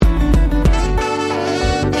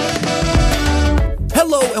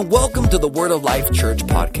and welcome to the Word of Life Church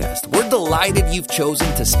podcast. We're delighted you've chosen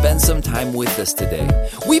to spend some time with us today.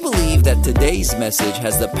 We believe that today's message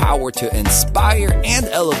has the power to inspire and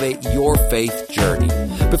elevate your faith journey.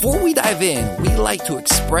 Before we dive in, we'd like to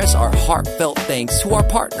express our heartfelt thanks to our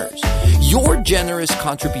partners. Your generous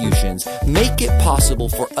contributions make it possible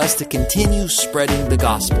for us to continue spreading the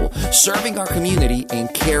gospel, serving our community,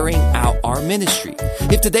 and carrying out our ministry.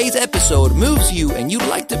 If today's episode moves you and you'd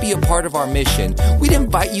like to be a part of our mission, we'd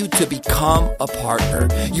invite you to become a partner.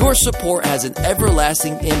 Your support has an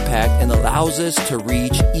everlasting impact and allows us to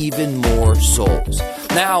reach even more souls.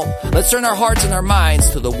 Now, let's turn our hearts and our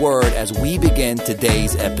minds to the Word as we begin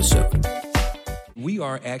today's episode. We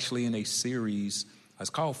are actually in a series, it's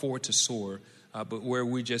called Forward to Soar, but where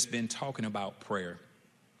we've just been talking about prayer.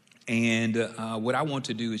 And what I want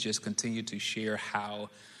to do is just continue to share how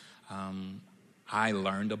I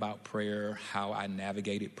learned about prayer, how I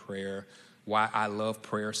navigated prayer, why I love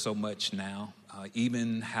prayer so much now,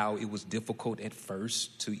 even how it was difficult at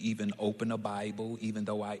first to even open a Bible, even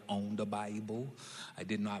though I owned a Bible. I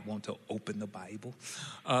did not want to open the Bible.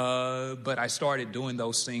 But I started doing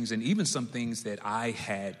those things, and even some things that I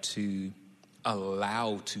had to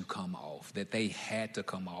allow to come off, that they had to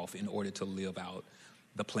come off in order to live out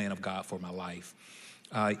the plan of God for my life.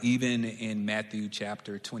 Even in Matthew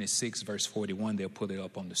chapter 26, verse 41, they'll put it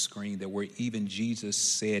up on the screen, that where even Jesus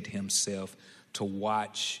said himself to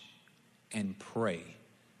watch and pray,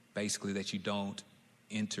 basically that you don't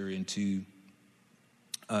enter into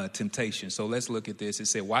temptation. So let's look at this. It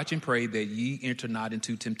said, watch and pray that ye enter not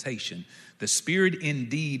into temptation. The spirit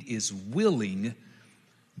indeed is willing,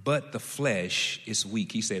 but the flesh is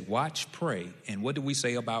weak. He said, watch, pray. And what did we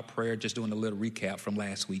say about prayer? Just doing a little recap from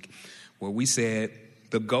last week, where we said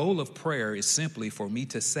the goal of prayer is simply for me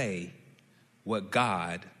to say what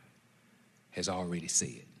God has already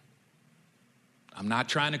said. I'm not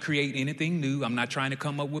trying to create anything new. I'm not trying to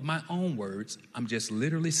come up with my own words. I'm just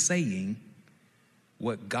literally saying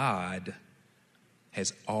what God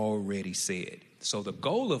has already said. So the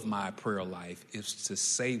goal of my prayer life is to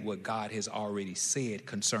say what God has already said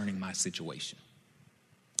concerning my situation.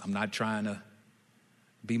 I'm not trying to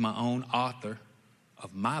be my own author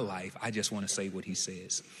of my life. I just want to say what he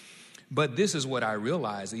says. But this is what I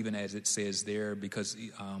realize, even as it says there, because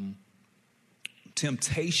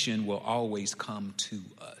temptation will always come to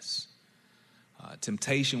us.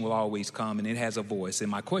 Temptation will always come, and it has a voice. And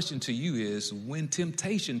my question to you is, when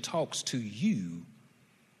temptation talks to you,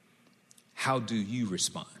 how do you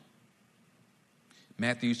respond?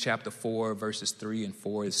 Matthew chapter 4, verses 3 and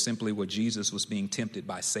 4 is simply where Jesus was being tempted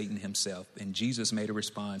by Satan himself. And Jesus made a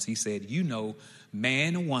response. He said, you know,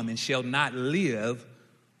 man and woman shall not live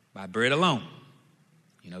by bread alone.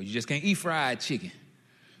 You know, you just can't eat fried chicken.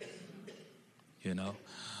 You know,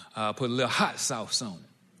 put a little hot sauce on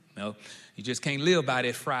it. You know, you just can't live by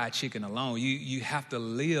that fried chicken alone. You have to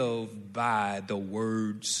live by the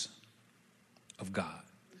words of God.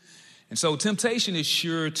 And so temptation is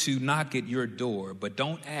sure to knock at your door, but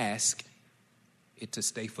don't ask it to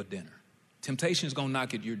stay for dinner. Temptation is going to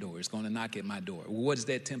knock at your door. It's going to knock at my door. What is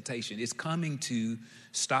that temptation? It's coming to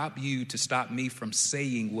stop you, to stop me from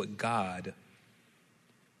saying what God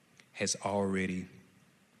has already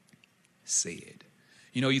said.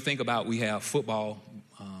 You know, you think about, we have football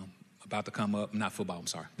about to come up. Not football, I'm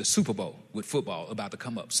sorry. The Super Bowl with football about to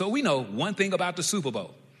come up. So we know one thing about the Super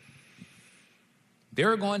Bowl.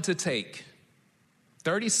 They're going to take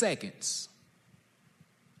 30 seconds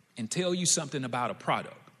and tell you something about a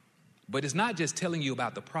product. But it's not just telling you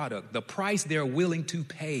about the product, the price they're willing to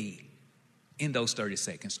pay in those 30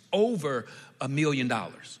 seconds, over $1 million.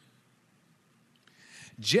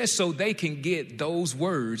 Just so they can get those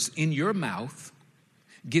words in your mouth,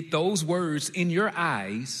 get those words in your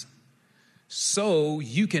eyes, so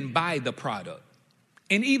you can buy the product.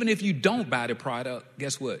 And even if you don't buy the product,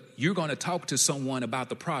 guess what? You're going to talk to someone about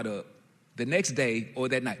the product the next day or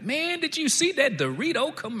that night. Man, did you see that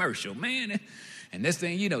Dorito commercial, man? And this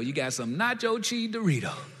thing, you know, you got some nacho cheese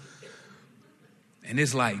Dorito. And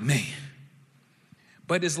it's like, man.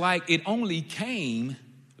 But it's like it only came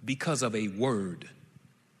because of a word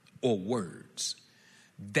or words.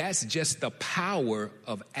 That's just the power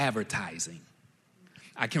of advertising.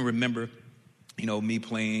 I can remember, you know, me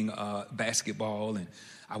playing basketball, and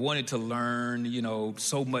I wanted to learn, you know,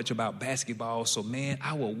 so much about basketball. So, man,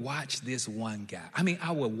 I would watch this one guy.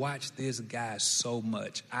 I would watch this guy so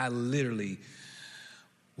much. I literally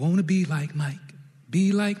want to be like Mike,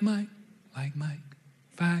 like Mike.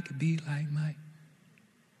 If I could be like Mike.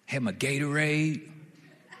 Had my Gatorade.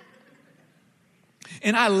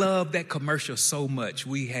 And I love that commercial so much.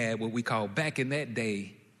 We had what we call back in that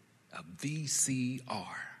day a VCR.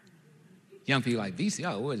 Young people like,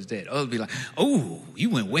 VCR, what is that? Others be like, oh, you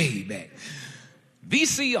went way back.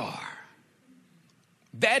 VCR.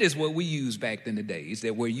 That is what we used back in the days,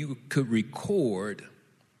 that where you could record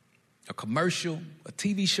a commercial, a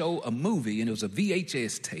TV show, a movie, and it was a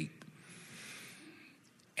VHS tape.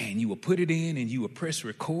 And you would put it in and you would press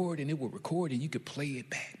record and it would record and you could play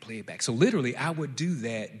it back. So literally I would do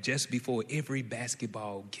that just before every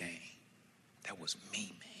basketball game. That was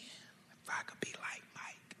me, man. If I could be like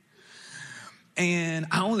Mike. And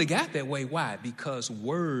I only got that way. Why? Because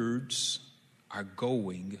words are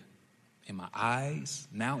going in my eyes,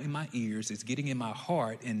 now in my ears, it's getting in my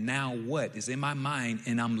heart, and now what? It's in my mind,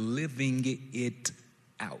 and I'm living it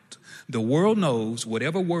out. The world knows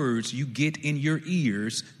whatever words you get in your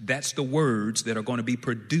ears, that's the words that are going to be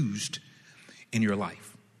produced in your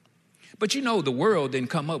life. But you know the world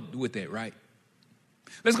didn't come up with that, right?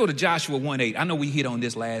 Let's go to Joshua 1:8. I know we hit on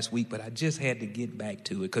this last week, but I just had to get back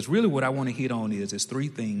to it because really what I want to hit on is three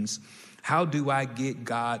things. How do I get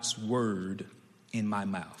God's word in my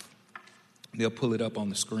mouth? They'll pull it up on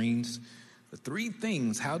the screens. The three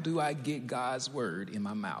things, how do I get God's word in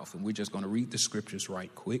my mouth? And we're just going to read the scriptures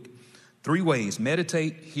right quick. 3 ways: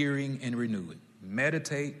 meditate, hearing, and renewing.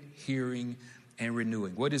 Meditate, hearing, and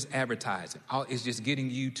renewing. What is advertising? It's just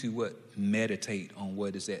getting you to what? Meditate on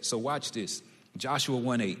what is that. So watch this. Joshua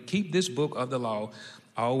 1:8. Keep this book of the law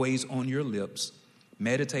always on your lips.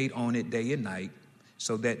 Meditate on it day and night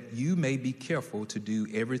so that you may be careful to do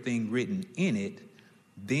everything written in it.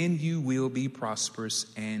 Then you will be prosperous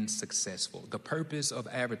and successful. The purpose of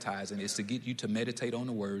advertising is to get you to meditate on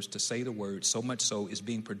the words, to say the words, so much so it's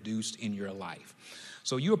being produced in your life.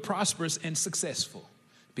 So you're prosperous and successful,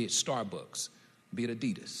 be it Starbucks, be it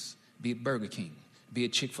Adidas, be it Burger King, be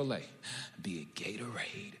it Chick-fil-A, be it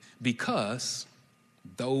Gatorade, because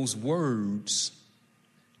those words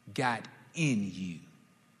got in you.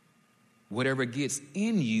 Whatever gets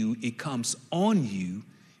in you, it comes on you.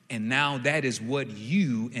 And now that is what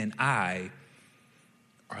you and I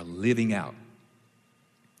are living out.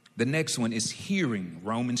 The next one is hearing.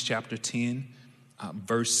 Romans chapter 10,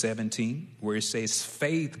 verse 17, where it says,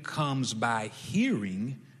 faith comes by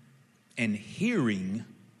hearing, and hearing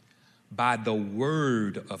by the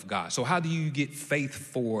word of God. So how do you get faith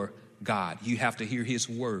for God? You have to hear his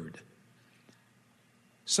word.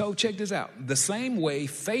 So check this out. The same way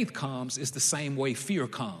faith comes is the same way fear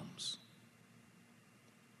comes.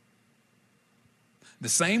 The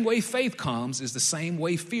same way faith comes is the same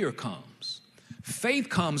way fear comes. Faith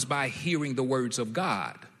comes by hearing the words of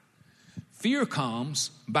God. Fear comes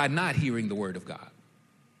by not hearing the word of God.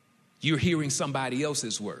 You're hearing somebody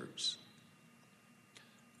else's words.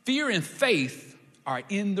 Fear and faith are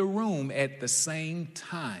in the room at the same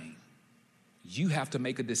time. You have to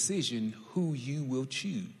make a decision who you will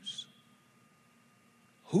choose.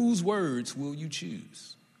 Whose words will you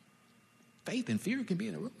choose? Faith and fear can be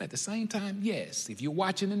in the room at the same time. Yes, if you're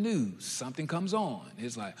watching the news, something comes on.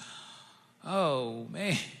 It's like, oh,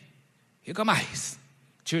 man, here come ice.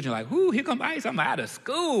 Children are like, whoo, here come ice. I'm out of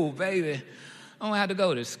school, baby. I don't have to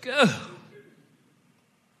go to school.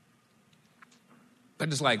 But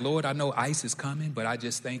it's like, Lord, I know ice is coming, but I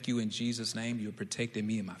just thank you in Jesus' name. You're protecting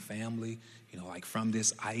me and my family, like from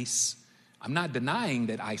this ice. I'm not denying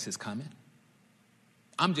that ice is coming.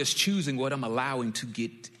 I'm just choosing what I'm allowing to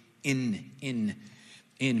get in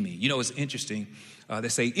me. It's interesting. They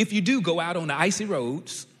say, if you do go out on the icy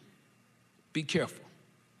roads, be careful.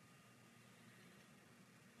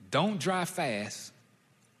 Don't drive fast.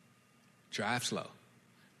 Drive slow.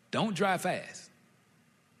 Don't drive fast.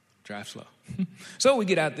 Drive slow. So we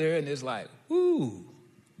get out there and it's like, whoo,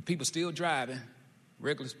 people still driving,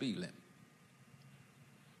 regular speed limit.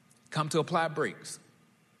 Come to apply brakes.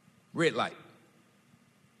 Red light.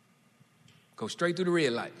 Go straight through the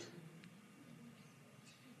red light.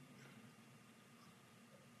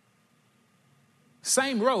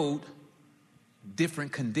 Same road,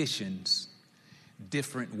 different conditions,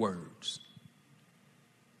 different words.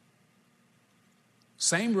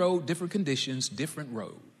 Same road, different conditions, different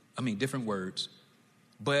words.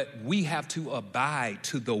 But we have to abide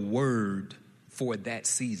to the word for that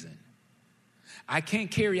season. I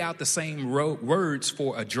can't carry out the same words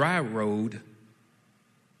for a dry road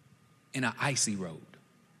in an icy road.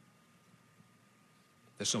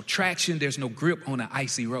 There's no traction, there's no grip on an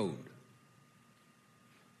icy road.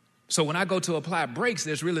 So when I go to apply brakes,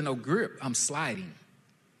 there's really no grip. I'm sliding.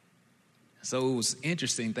 So it was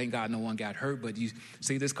interesting. Thank God no one got hurt. But you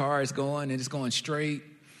see this car is going and it's going straight.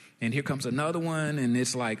 And here comes another one. And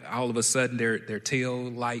it's like all of a sudden their tail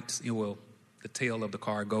lights, the tail of the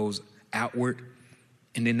car goes outward.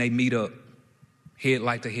 And then they meet up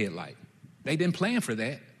headlight to headlight. They didn't plan for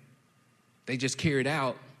that. They just carried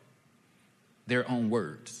out their own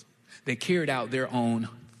words. They carried out their own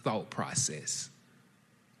thought process.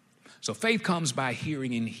 So faith comes by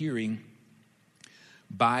hearing, and hearing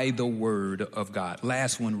by the word of God.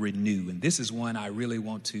 Last one, renew. And this is one I really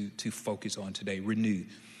want to focus on today, renew.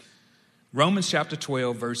 Romans chapter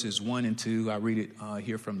 12, verses 1 and 2. I read it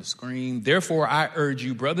here from the screen. Therefore, I urge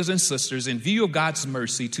you, brothers and sisters, in view of God's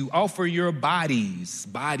mercy, to offer your bodies.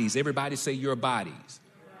 Everybody say your bodies.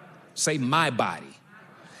 Say my body.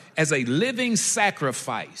 As a living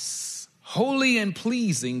sacrifice, holy and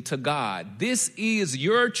pleasing to God. This is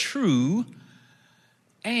your true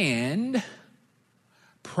and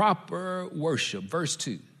proper worship. Verse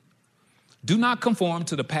 2. Do not conform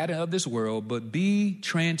to the pattern of this world, but be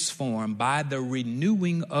transformed by the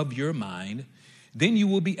renewing of your mind. Then you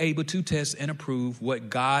will be able to test and approve what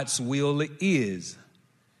God's will is,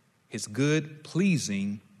 his good,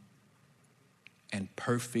 pleasing, and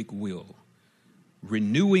perfect will.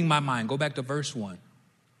 Renewing my mind. Go back to verse 1.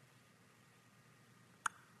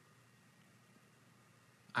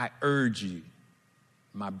 I urge you,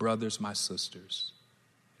 my brothers, my sisters,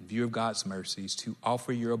 in view of God's mercies, to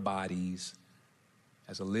offer your bodies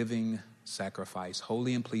as a living sacrifice,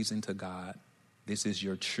 holy and pleasing to God. This is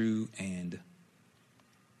your true and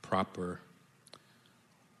proper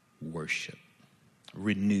worship.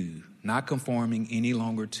 Renew, not conforming any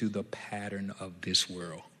longer to the pattern of this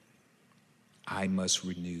world. I must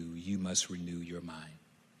renew, you must renew your mind.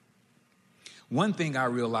 One thing I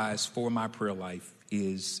realized for my prayer life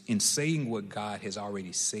is in saying what God has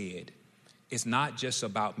already said, it's not just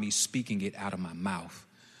about me speaking it out of my mouth.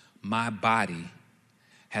 My body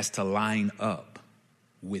has to line up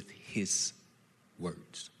with his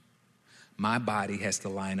words. My body has to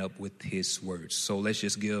line up with his words. So let's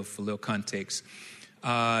just give a little context.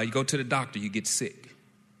 You go to the doctor, you get sick.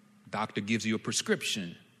 Doctor gives you a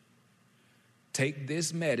prescription. Take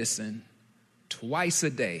this medicine twice a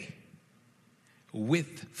day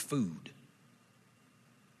with food.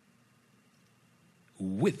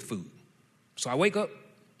 With food. So I wake up,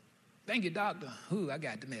 thank you, doctor. I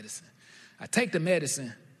got the medicine. I take the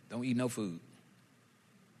medicine, don't eat no food.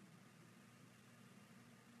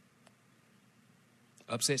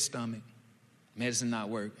 Upset stomach, medicine not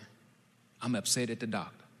working. I'm upset at the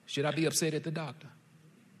doctor. Should I be upset at the doctor?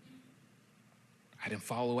 I didn't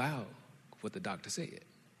follow out what the doctor said.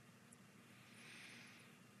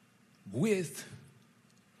 With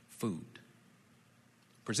food.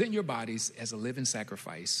 Present your bodies as a living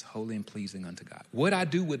sacrifice, holy and pleasing unto God. What I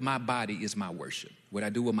do with my body is my worship. What I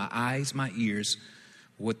do with my eyes, my ears,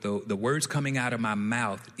 with the words coming out of my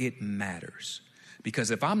mouth, it matters.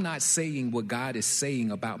 Because if I'm not saying what God is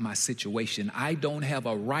saying about my situation, I don't have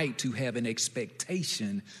a right to have an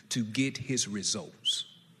expectation to get his results.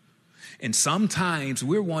 And sometimes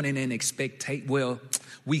we're wanting an expectation. Well,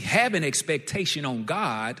 we have an expectation on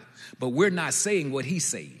God, but we're not saying what he's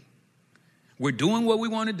saying. We're doing what we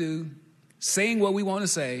want to do, saying what we want to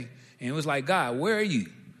say, and it was like, God, where are you?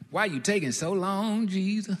 Why are you taking so long,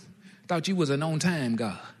 Jesus? Thought you was an on-time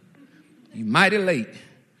God. You mighty late.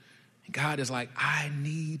 And God is like, I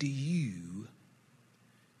need you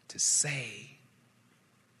to say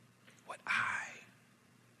what I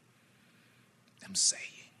am saying.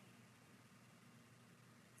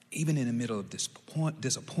 Even in the middle of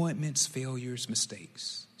disappointments, failures,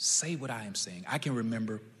 mistakes, say what I am saying. I can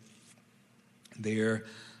remember there,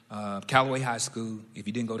 Callaway High School. If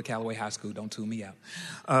you didn't go to Callaway High School, don't tune me out.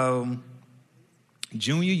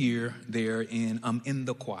 Junior year there, I'm in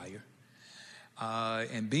the choir.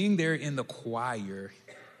 And being there in the choir,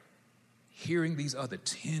 hearing these other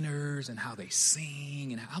tenors and how they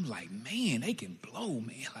sing, and I'm like, man, they can blow,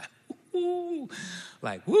 man.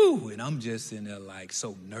 Like, woo. And I'm just in there like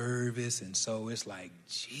so nervous. And so it's like,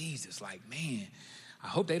 Jesus, like, man, I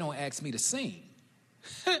hope they don't ask me to sing.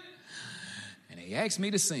 And they asked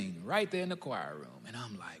me to sing right there in the choir room. And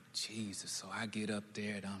I'm like, Jesus. So I get up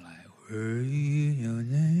there and I'm like, worthy is your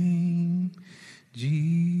name,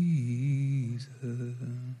 Jesus.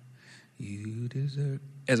 You deserve.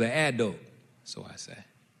 As an adult, so I say.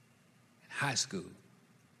 In high school,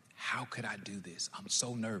 how could I do this? I'm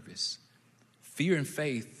so nervous. Fear and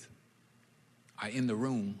faith are in the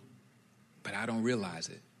room, but I don't realize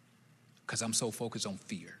it because I'm so focused on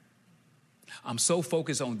fear. I'm so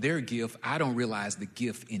focused on their gift, I don't realize the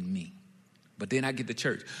gift in me. But then I get to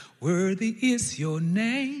church. Worthy is your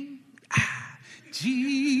name,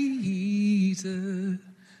 Jesus.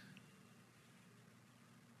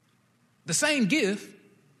 The same gift,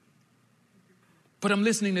 but I'm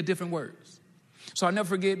listening to different words. So I'll never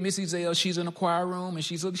forget Missy Zell. She's in a choir room, and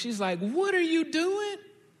she's like, what are you doing?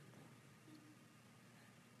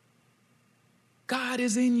 God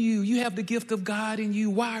is in you. You have the gift of God in you.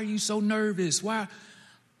 Why are you so nervous? Why?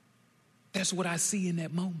 That's what I see in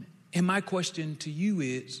that moment. And my question to you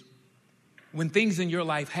is, when things in your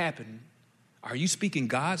life happen, are you speaking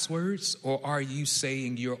God's words or are you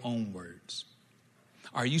saying your own words?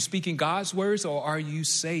 Are you speaking God's words or are you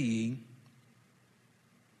saying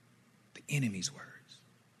the enemy's words?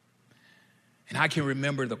 And I can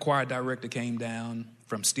remember the choir director came down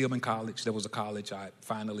from Stillman College. That was a college I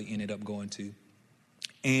finally ended up going to.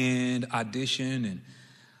 And auditioned, and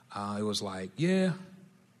it was like, yeah,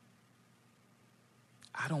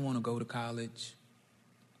 I don't want to go to college.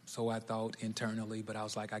 So I thought internally, but I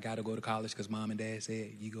was like, I got to go to college because mom and dad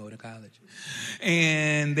said, you go to college.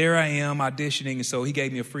 And there I am auditioning. And so he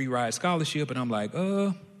gave me a free ride scholarship. And I'm like,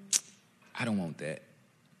 I don't want that.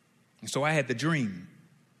 And so I had the dream,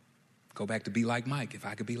 go back to be like Mike, if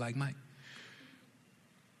I could be like Mike.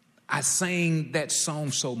 I sang that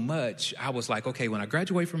song so much, I was like, okay, when I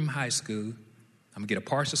graduate from high school, I'm going to get a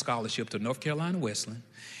partial scholarship to North Carolina Wesleyan.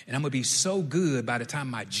 And I'm going to be so good by the time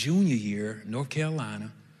my junior year, North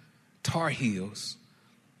Carolina, Tar Heels,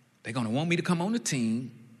 they're going to want me to come on the team,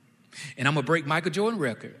 and I'm going to break Michael Jordan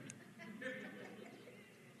record.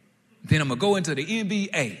 Then I'm going to go into the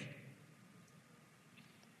NBA.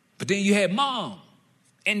 But then you had mom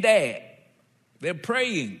and dad. They're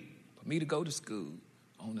praying for me to go to school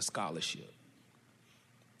on a scholarship.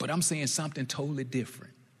 But I'm saying something totally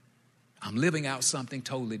different. I'm living out something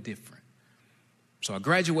totally different. So I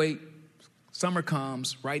graduate, summer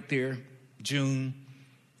comes right there, June.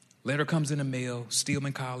 Letter comes in the mail,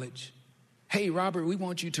 Stillman College. Hey, Robert, we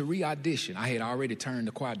want you to re-audition. I had already turned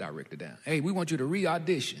the choir director down. Hey, we want you to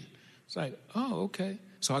re-audition. It's like, oh, okay.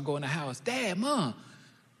 So I go in the house. Dad, Mom,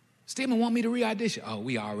 Stillman want me to re-audition. Oh,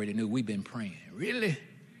 we already knew. We've been praying. Really?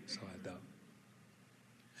 So I thought.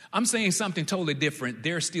 I'm saying something totally different.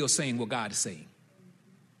 They're still saying what God is saying.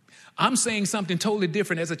 I'm saying something totally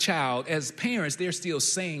different as a child. As parents, they're still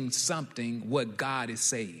saying something what God is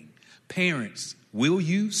saying. Parents, will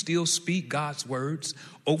you still speak God's words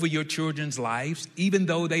over your children's lives, even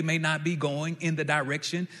though they may not be going in the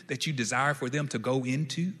direction that you desire for them to go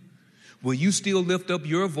into? Will you still lift up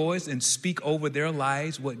your voice and speak over their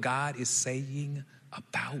lives what God is saying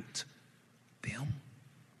about them?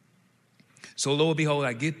 So lo and behold,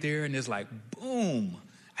 I get there and it's like, boom,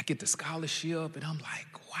 I get the scholarship and I'm like,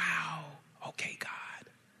 wow, okay, God.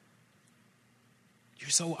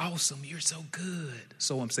 You're so awesome. You're so good.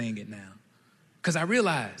 So I'm saying it now. Because I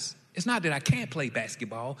realize it's not that I can't play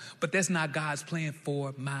basketball, but that's not God's plan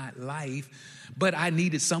for my life. But I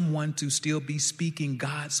needed someone to still be speaking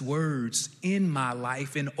God's words in my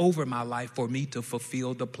life and over my life for me to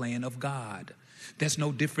fulfill the plan of God. That's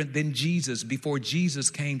no different than Jesus. Before Jesus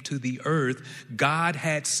came to the earth, God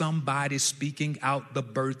had somebody speaking out the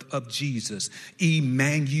birth of Jesus.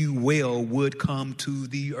 Emmanuel would come to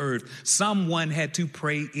the earth. Someone had to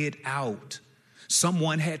pray it out.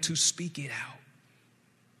 Someone had to speak it out.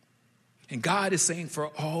 And God is saying for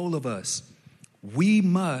all of us, we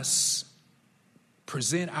must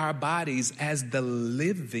present our bodies as the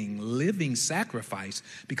living sacrifice,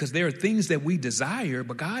 because there are things that we desire,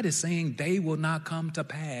 but God is saying they will not come to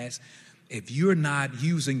pass if you're not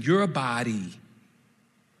using your body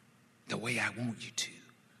the way I want you to.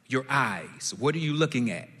 Your eyes, what are you looking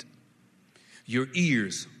at? Your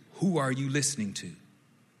ears, who are you listening to?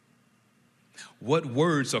 What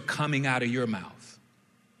words are coming out of your mouth?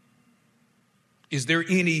 Is there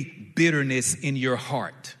any bitterness in your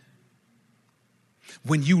heart?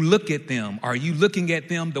 When you look at them, are you looking at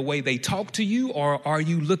them the way they talk to you, or are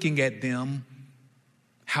you looking at them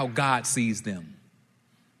how God sees them?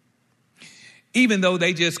 Even though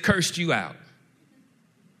they just cursed you out.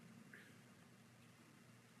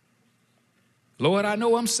 Lord, I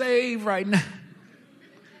know I'm saved right now.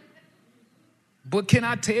 But can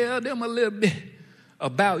I tell them a little bit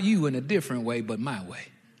about you in a different way, but my way?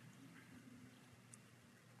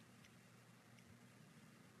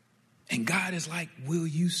 And God is like, will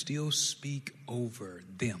you still speak over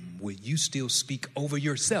them? Will you still speak over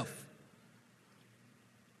yourself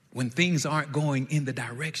when things aren't going in the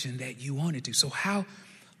direction that you wanted to? So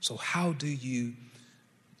how do you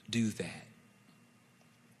do that?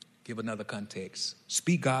 Give another context.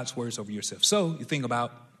 Speak God's words over yourself. So you think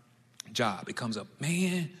about job. It comes up,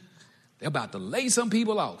 man, they're about to lay some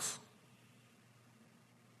people off.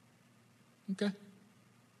 Okay.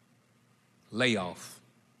 Lay off.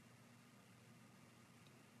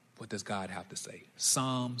 What does God have to say?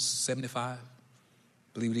 Psalms 75, I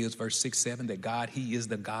believe it is verse 6, 7, that God, he is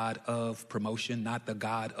the God of promotion, not the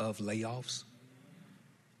God of layoffs.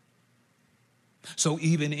 So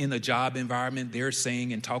even in the job environment, they're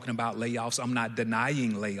saying and talking about layoffs. I'm not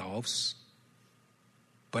denying layoffs,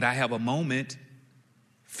 but I have a moment.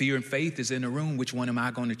 Fear and faith is in the room. Which one am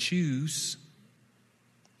I going to choose?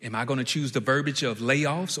 Am I going to choose the verbiage of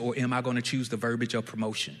layoffs, or am I going to choose the verbiage of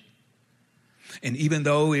promotion? And even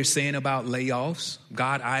though we're saying about layoffs,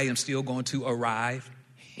 God, I am still going to arrive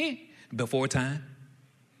before time,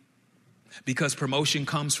 because promotion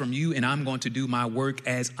comes from you, and I'm going to do my work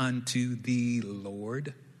as unto the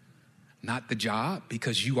Lord, not the job,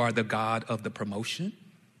 because you are the God of the promotion.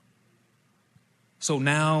 So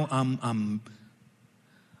now I'm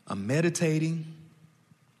meditating,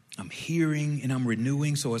 I'm hearing, and I'm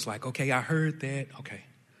renewing. So it's like, okay, I heard that. Okay.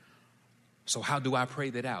 So how do I pray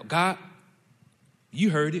that out? God, you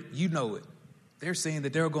heard it. You know it. They're saying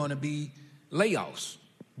that there are going to be layoffs.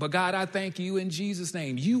 But God, I thank you in Jesus'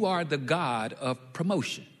 name. You are the God of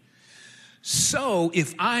promotion. So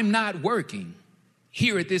if I'm not working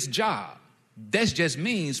here at this job, that just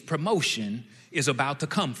means promotion is about to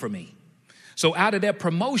come for me. So out of that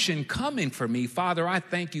promotion coming for me, Father, I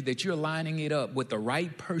thank you that you're lining it up with the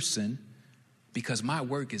right person, because my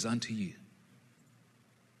work is unto you.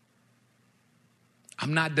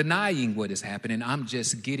 I'm not denying what is happening. I'm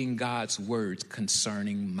just getting God's words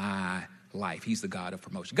concerning my life. He's the God of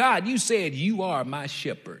promotion. God, you said you are my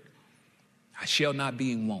shepherd. I shall not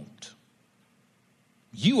be in want.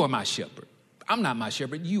 You are my shepherd. I'm not my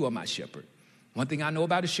shepherd. You are my shepherd. One thing I know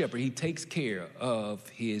about a shepherd, he takes care of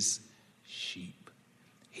his sheep.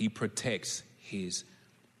 He protects his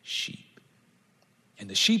sheep. And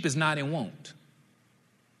the sheep is not in want.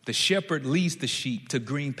 The shepherd leads the sheep to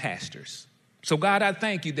green pastures. So God, I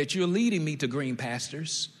thank you that you're leading me to green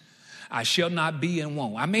pastures. I shall not be in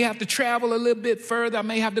want. I may have to travel a little bit further. I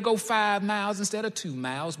may have to go 5 miles instead of 2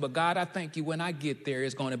 miles. But God, I thank you when I get there,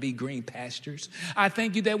 it's going to be green pastures. I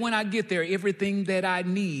thank you that when I get there, everything that I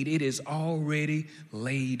need, it is already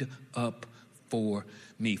laid up for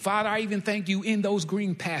me. Father, I even thank you in those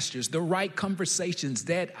green pastures, the right conversations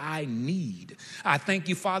that I need. I thank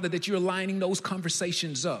you, Father, that you're lining those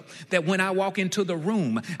conversations up, that when I walk into the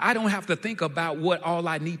room, I don't have to think about what all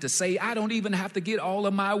I need to say. I don't even have to get all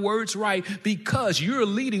of my words right, because you're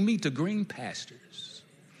leading me to green pastures.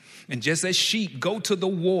 And just as sheep go to the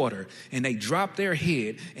water and they drop their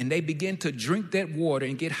head and they begin to drink that water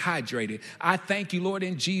and get hydrated, I thank you, Lord,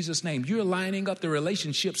 in Jesus' name. You're lining up the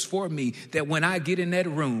relationships for me, that when I get in that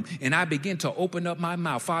room and I begin to open up my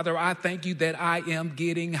mouth, Father, I thank you that I am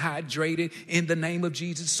getting hydrated in the name of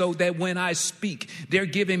Jesus, so that when I speak, they're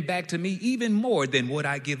giving back to me even more than what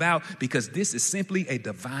I give out, because this is simply a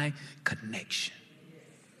divine connection.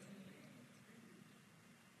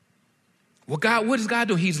 Well, God, what is God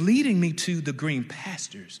doing? He's leading me to the green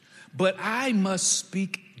pastures, but I must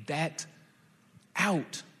speak that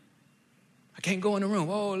out. I can't go in the room.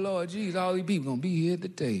 Oh, Lord, geez, all these people going to be here at the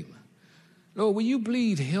table. Lord, will you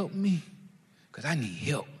please help me? Because I need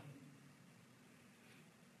help.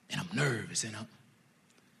 And I'm nervous.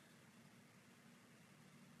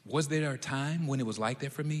 Was there a time when it was like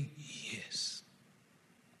that for me? Yes.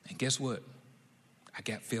 And guess what? I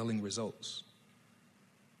got failing results.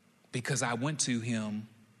 Because I went to him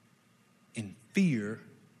in fear.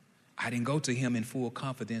 I didn't go to him in full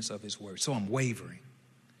confidence of his word. So I'm wavering.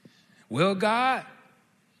 Well, God,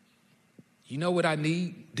 you know what I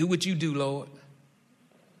need? Do what you do, Lord.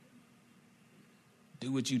 Do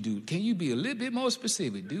what you do. Can you be a little bit more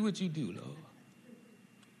specific? Do what you do, Lord.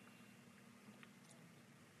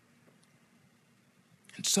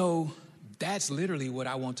 And so that's literally what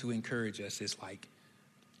I want to encourage us. It's like,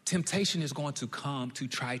 temptation is going to come to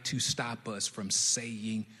try to stop us from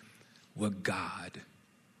saying what God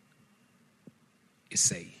is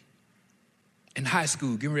saying. In high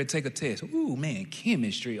school, getting ready to take a test. Ooh, man,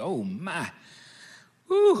 chemistry. Oh, my.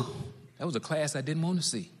 Ooh, that was a class I didn't want to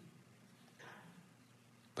see.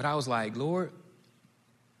 But I was like, Lord,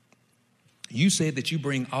 you said that you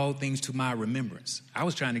bring all things to my remembrance. I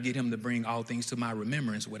was trying to get him to bring all things to my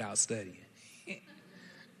remembrance without studying.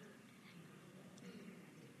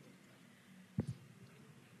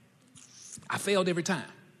 I failed every time.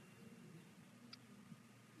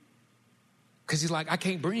 Because he's like, I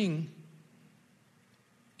can't bring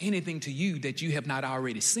anything to you that you have not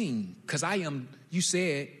already seen. Because you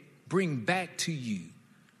said, bring back to you,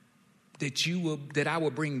 that I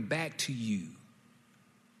will bring back to you.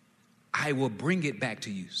 I will bring it back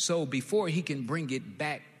to you. So before he can bring it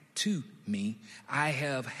back to me, I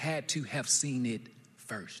have had to have seen it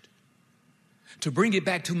first. To bring it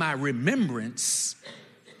back to my remembrance,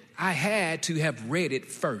 I had to have read it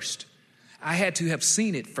first. I had to have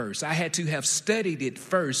seen it first. I had to have studied it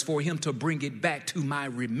first for him to bring it back to my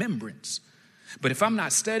remembrance. But if I'm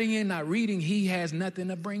not studying, not reading, he has nothing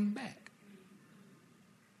to bring back.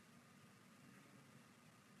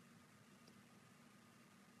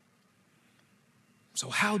 So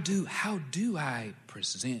how do I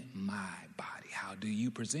present my body? How do you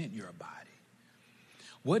present your body?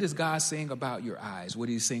 What is God saying about your eyes? What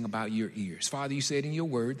is he saying about your ears? Father, you said in your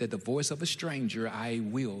word that the voice of a stranger I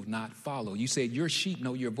will not follow. You said your sheep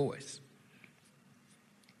know your voice.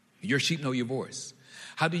 Your sheep know your voice.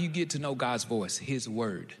 How do you get to know God's voice? His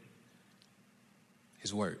word.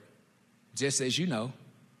 His word. Just as you know,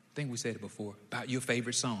 I think we said it before, about your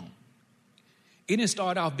favorite song. It didn't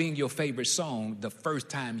start off being your favorite song the first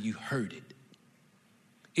time you heard it.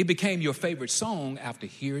 It became your favorite song after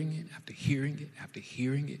hearing it, after hearing it, after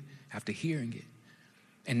hearing it, after hearing it.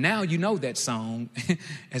 And now you know that song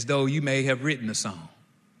as though you may have written the song.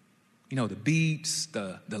 You know, the beats,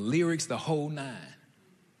 the lyrics, the whole nine.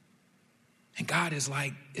 And God is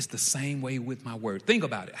like, it's the same way with my word. Think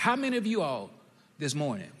about it. How many of you all this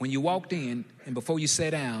morning, when you walked in and before you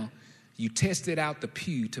sat down, you tested out the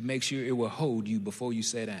pew to make sure it will hold you before you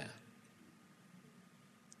sat down?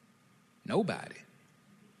 Nobody.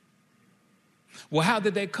 Well, how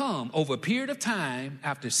did that come? Over a period of time,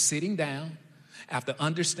 after sitting down, after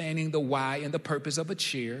understanding the why and the purpose of a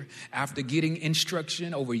chair, after getting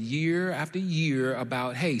instruction over year after year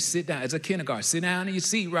about, hey, sit down. As a kindergarten, sit down in your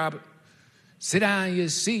seat, Robert. Sit down in your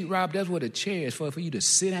seat, Rob. That's what a chair is for you to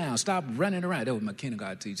sit down. Stop running around. That was my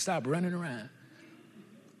kindergarten teacher. Stop running around.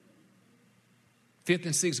 5th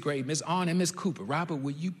and 6th grade, Miss Arn and Miss Cooper. Robert,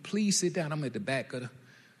 will you please sit down? I'm at the back of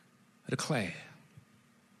the class.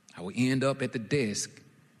 I would end up at the desk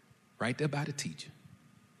right there by the teacher.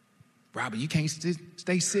 Robert, you can't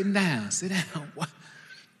stay sitting down. Sit down. What?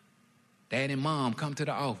 Dad and Mom come to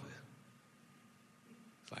the office.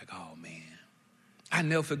 It's like, oh, man. I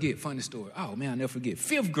never forget, funny story. Oh, man, I never forget.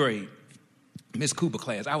 5th grade, Miss Cooper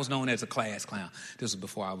class. I was known as a class clown. This was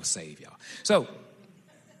before I was saved, y'all. So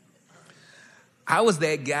I was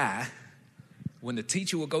that guy when the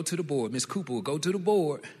teacher would go to the board, Miss Cooper would go to the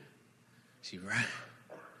board. She'd right.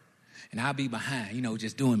 And I'll be behind,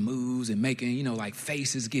 just doing moves and making, like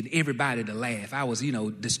faces, getting everybody to laugh. I was,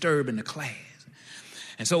 disturbing the class.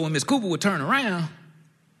 And so when Miss Cooper would turn around,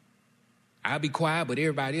 I'd be quiet, but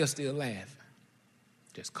everybody else still laughing.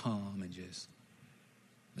 Just calm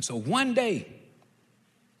and so one day,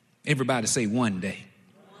 everybody say one day.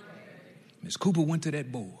 Miss Cooper went to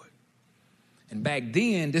that board. And back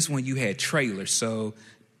then, this one you had trailers. So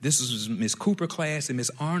this was Miss Cooper class and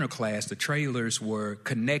Miss Arner class. The trailers were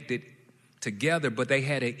connected together, but they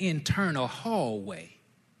had an internal hallway.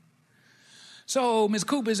 So Miss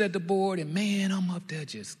Cooper's at the board, and man, I'm up there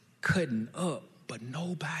just cutting up, but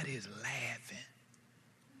nobody's laughing.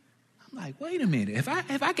 I'm like, wait a minute.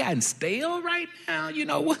 Have I gotten stale right now?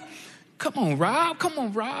 What? Come on, Rob.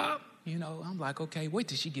 I'm like, okay, wait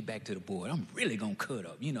till she get back to the board. I'm really going to cut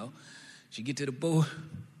up, She get to the board.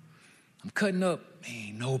 I'm cutting up.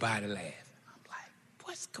 Man, nobody laughing. I'm like,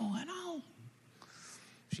 what's going on?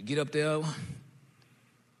 She get up there.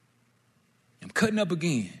 I'm cutting up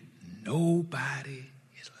again. Nobody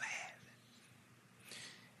is laughing.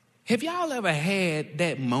 Have y'all ever had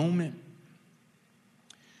that moment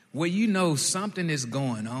where something is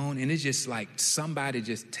going on and it's just like somebody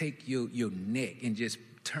just take your neck and just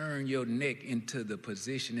turn your neck into the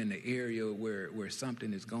position in the area where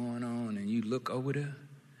something is going on, and you look over there?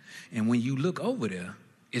 And when you look over there,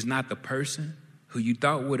 it's not the person who you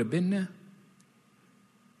thought would have been there.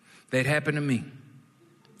 That happened to me.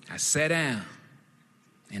 I sat down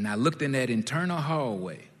and I looked in that internal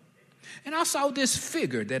hallway and I saw this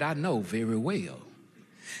figure that I know very well.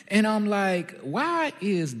 And I'm like, why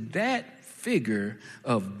is that figure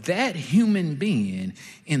of that human being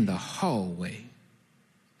in the hallway?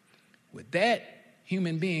 With that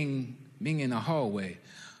human being in the hallway,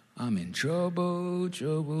 I'm in trouble.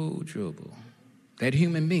 That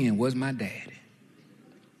human being was my daddy.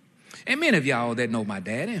 And many of y'all that know my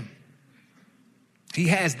daddy, he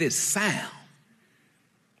has this sound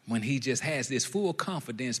when he just has this full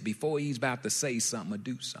confidence before he's about to say something or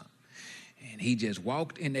do something. And he just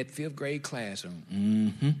walked in that 5th grade classroom.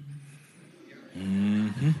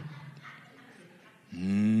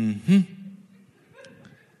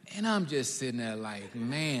 And I'm just sitting there like,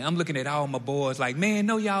 man, I'm looking at all my boys like, man,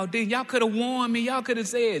 no, y'all didn't. Y'all could have warned me. Y'all could have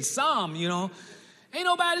said something, Ain't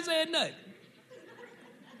nobody said nothing.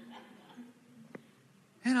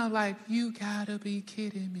 And I'm like, you gotta be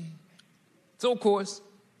kidding me. So, of course,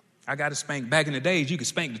 I got to spank. Back in the days, you could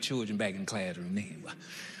spank the children back in the classroom then.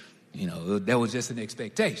 That was just an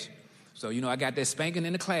expectation. So, I got that spanking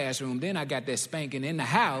in the classroom. Then I got that spanking in the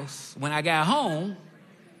house when I got home.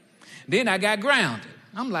 Then I got grounded.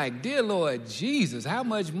 I'm like, dear Lord Jesus, how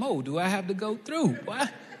much more do I have to go through?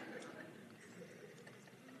 What?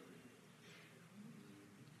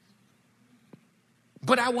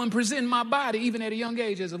 But I wasn't presenting my body, even at a young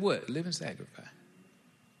age, as a what? Living sacrifice.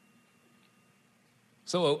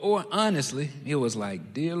 So, or honestly, it was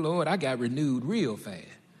like, dear Lord, I got renewed real fast.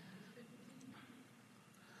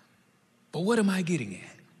 But what am I getting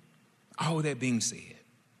at? All that being said,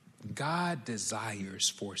 God desires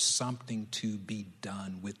for something to be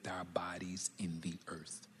done with our bodies in the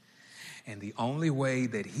earth. And the only way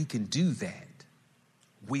that he can do that,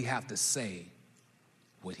 we have to say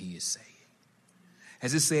what he is saying.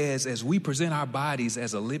 As it says, as we present our bodies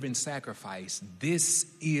as a living sacrifice, this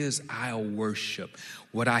is our worship.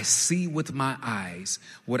 What I see with my eyes,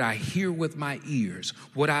 what I hear with my ears,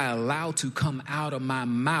 what I allow to come out of my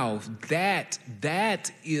mouth,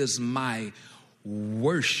 that is my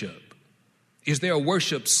worship. Is there a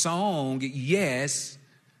worship song? Yes.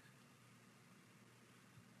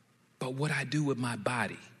 But what I do with my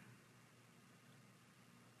body.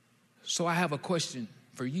 So I have a question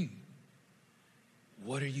for you.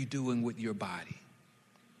 What are you doing with your body?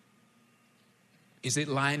 Is it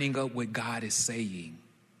lining up what God is saying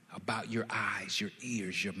about your eyes, your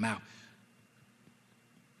ears, your mouth,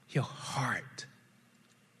 your heart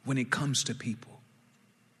when it comes to people?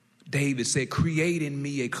 David said, create in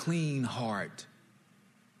me a clean heart.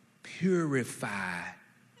 Purify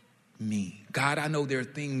me. God, I know there are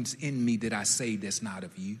things in me that I say that's not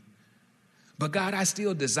of you. But God, I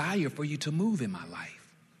still desire for you to move in my life.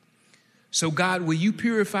 So God, will you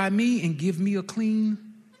purify me and give me a clean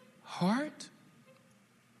heart?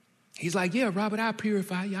 He's like, yeah, Robert, I'll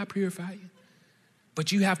purify you. I'll purify you.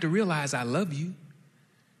 But you have to realize I love you.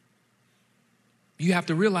 You have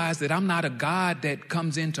to realize that I'm not a God that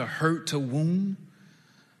comes in to hurt, to wound.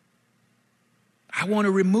 I want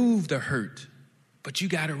to remove the hurt, but you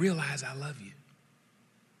got to realize I love you.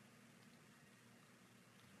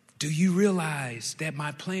 Do you realize that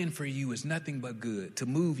my plan for you is nothing but good, to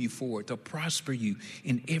move you forward, to prosper you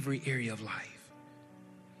in every area of life?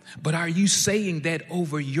 But are you saying that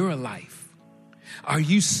over your life? Are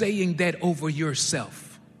you saying that over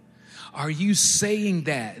yourself? Are you saying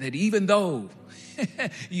that even though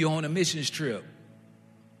you're on a missions trip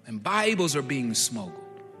and Bibles are being smuggled,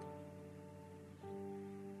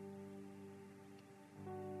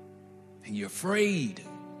 and you're afraid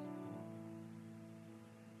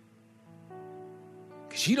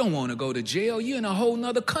because you don't want to go to jail, you're in a whole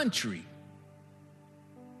nother country.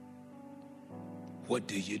 What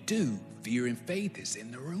do? Fear and faith is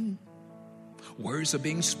in the room. Words are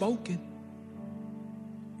being spoken.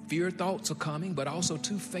 Fear thoughts are coming, but also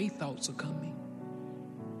too faith thoughts are coming.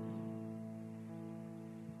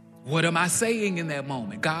 What am I saying in that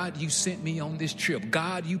moment? God, you sent me on this trip.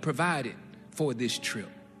 God, you provided for this trip.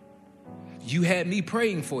 You had me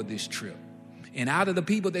praying for this trip. And out of the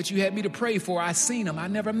people that you had me to pray for, I seen them. I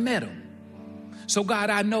never met them. So God,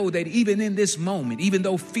 I know that even in this moment, even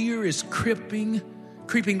though fear is creeping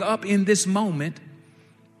up in this moment,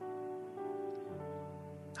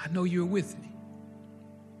 I know you're with me.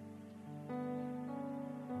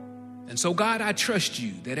 And so God, I trust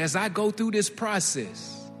you that as I go through this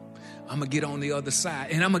process, I'm going to get on the other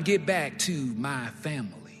side and I'm going to get back to my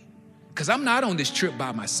family. Because I'm not on this trip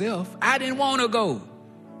by myself. I didn't want to go.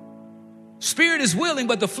 Spirit is willing,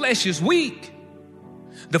 but the flesh is weak.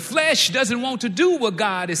 The flesh doesn't want to do what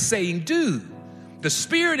God is saying do. The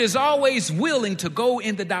spirit is always willing to go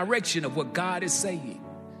in the direction of what God is saying.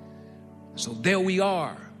 So there we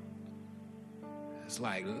are. It's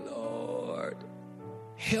like, Lord,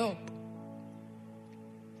 help.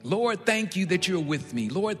 Lord, thank you that you're with me.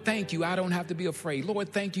 Lord, thank you. I don't have to be afraid. Lord,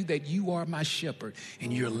 thank you that you are my shepherd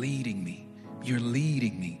and you're leading me. You're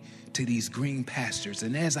leading me to these green pastures.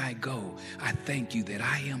 And as I go, I thank you that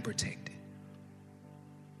I am protected.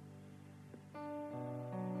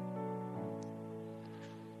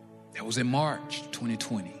 That was in March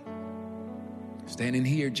 2020. Standing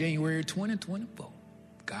here January 2024.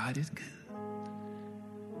 God is good.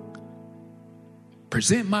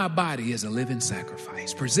 Present my body as a living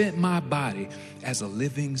sacrifice. Present my body as a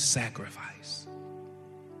living sacrifice.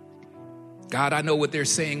 God, I know what they're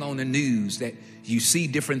saying on the news, that you see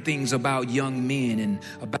different things about young men and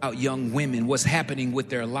about young women, what's happening with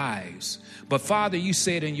their lives. But Father, you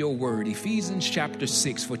said in your word, Ephesians chapter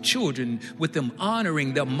 6, for children with them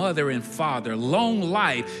honoring their mother and father, long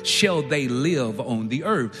life shall they live on the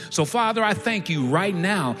earth. So Father, I thank you right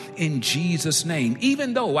now in Jesus' name.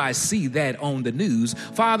 Even though I see that on the news,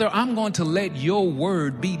 Father, I'm going to let your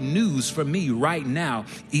word be news for me right now,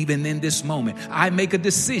 even in this moment. I make a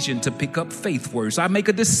decision to pick up faith words. I make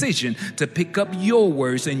a decision to pick up your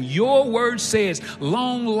words. And your word says,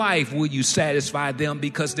 long life will you satisfy them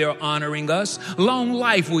because they're honoring us. Long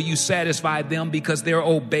life will you satisfy them because they're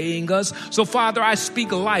obeying us. So, Father, I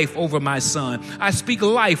speak life over my son. I speak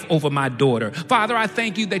life over my daughter. Father, I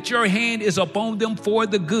thank you that your hand is upon them for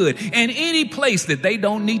the good. And any place that they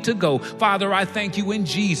don't need to go, Father, I thank you in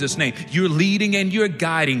Jesus' name. You're leading and you're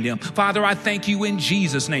guiding them. Father, I thank you in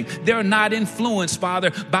Jesus' name. They're not influenced,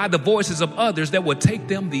 Father, by the voices of others that will take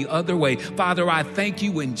them the other way. Father, I thank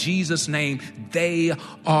you in Jesus' name. They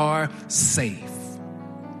are safe.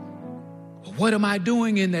 What am I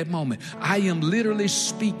doing in that moment? I am literally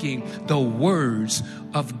speaking the words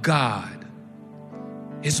of God.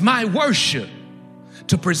 It's my worship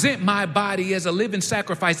to present my body as a living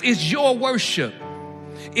sacrifice. It's your worship.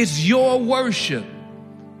 It's your worship.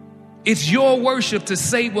 It's your worship to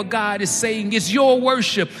say what God is saying. It's your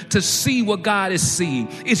worship to see what God is seeing.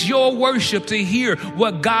 It's your worship to hear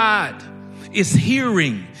what God is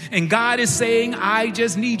hearing. And God is saying, I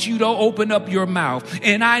just need you to open up your mouth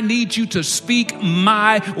and I need you to speak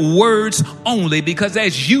my words only, because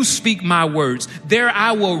as you speak my words, there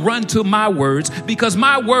I will run to my words, because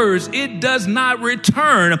my words, it does not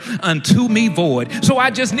return unto me void. So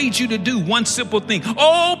I just need you to do one simple thing.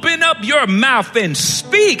 Open up your mouth and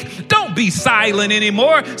speak. Don't be silent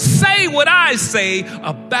anymore. Say what I say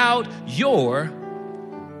about your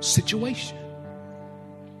situation.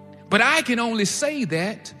 But I can only say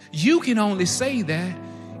that, you can only say that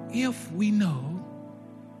if we know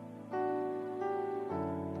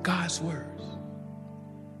God's words.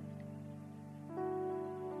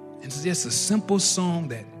 It's just a simple song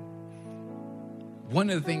that one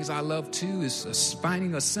of the things I love too is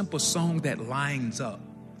finding a simple song that lines up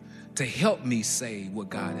to help me say what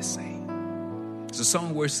God is saying. It's a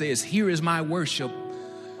song where it says, here is my worship,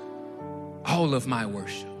 all of my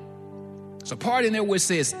worship. There's a part in there where it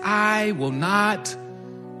says, I will not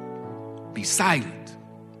be silent.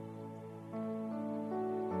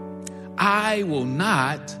 I will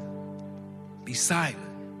not be silent.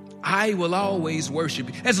 I will always worship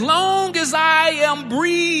you. As long as I am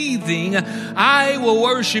breathing, I will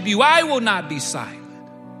worship you. I will not be silent.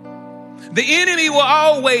 The enemy will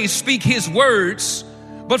always speak his words,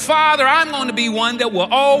 but Father, I'm going to be one that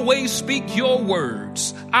will always speak your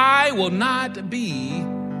words. I will not be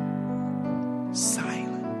silent.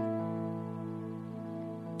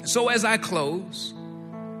 So as I close,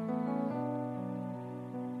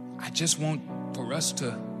 I just want for us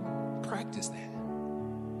to practice that.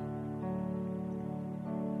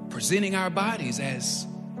 Presenting our bodies as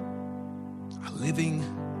a living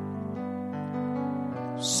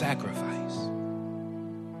sacrifice.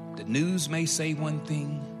 The news may say one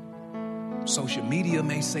thing, social media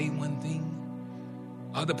may say one thing,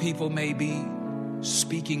 other people may be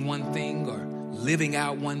speaking one thing or living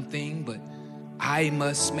out one thing, but I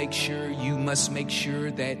must make sure, you must make sure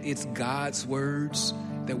that it's God's words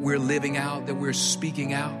that we're living out, that we're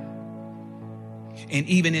speaking out. And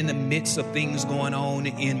even in the midst of things going on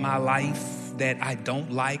in my life that I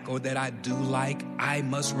don't like or that I do like, I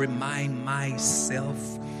must remind myself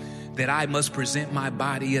that I must present my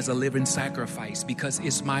body as a living sacrifice, because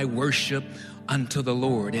it's my worship unto the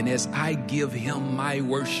Lord. And as I give him my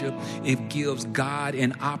worship, it gives God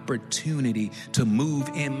an opportunity to move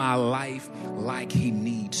in my life like he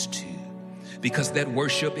needs to. Because that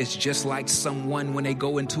worship is just like someone when they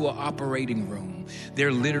go into an operating room.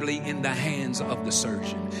 They're literally in the hands of the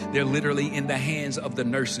surgeon. They're literally in the hands of the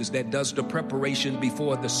nurses that does the preparation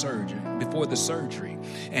before the surgeon, before the surgery.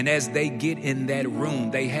 And as they get in that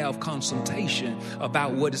room, they have consultation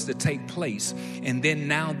about what is to take place. And then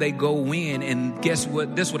now they go in, and guess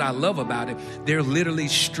what? This is what I love about it. They're literally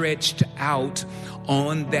stretched out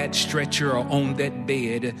on that stretcher or on that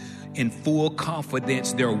bed in full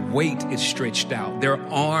confidence. Their weight is stretched out. Their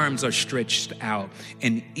arms are stretched out.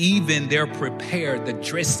 And even they're prepared, the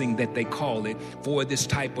dressing that they call it, for this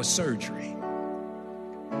type of surgery.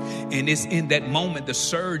 And it's in that moment the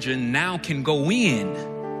surgeon now can go in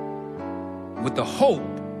with the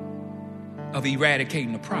hope of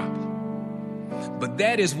eradicating the problem. But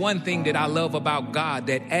that is one thing that I love about God,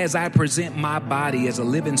 that as I present my body as a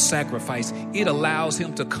living sacrifice, it allows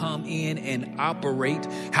him to come in and operate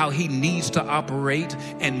how he needs to operate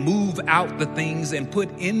and move out the things and put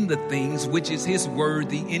in the things, which is his word,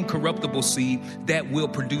 the incorruptible seed that will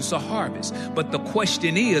produce a harvest. But the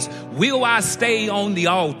question is, will I stay on the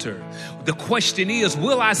altar? The question is,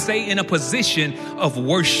 will I stay in a position of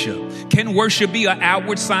worship? Can worship be an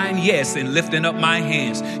outward sign? Yes, and lifting up my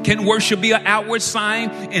hands. Can worship be an outward outward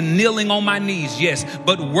sign in kneeling on my knees, yes,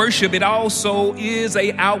 but worship, it also is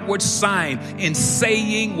an outward sign in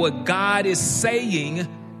saying what God is saying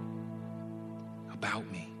about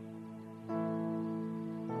me.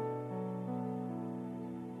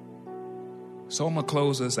 So I'm going to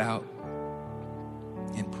close us out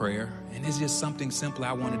in prayer. And it's just something simple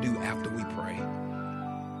I want to do after we pray.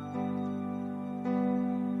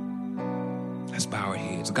 Let's bow our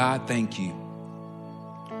heads. God, thank you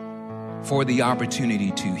for the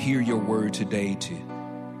opportunity to hear your word today, to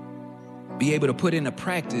be able to put into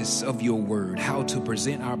practice of your word, how to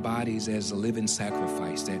present our bodies as a living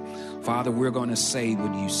sacrifice. That, Father, we're going to say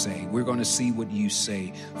what you say. We're going to see what you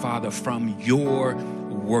say, Father, from your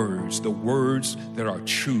words, the words that are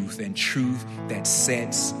truth and truth that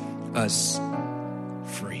sets us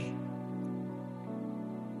free.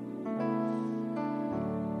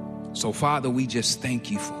 So, Father, we just thank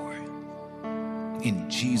you for it. In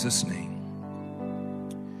Jesus' name.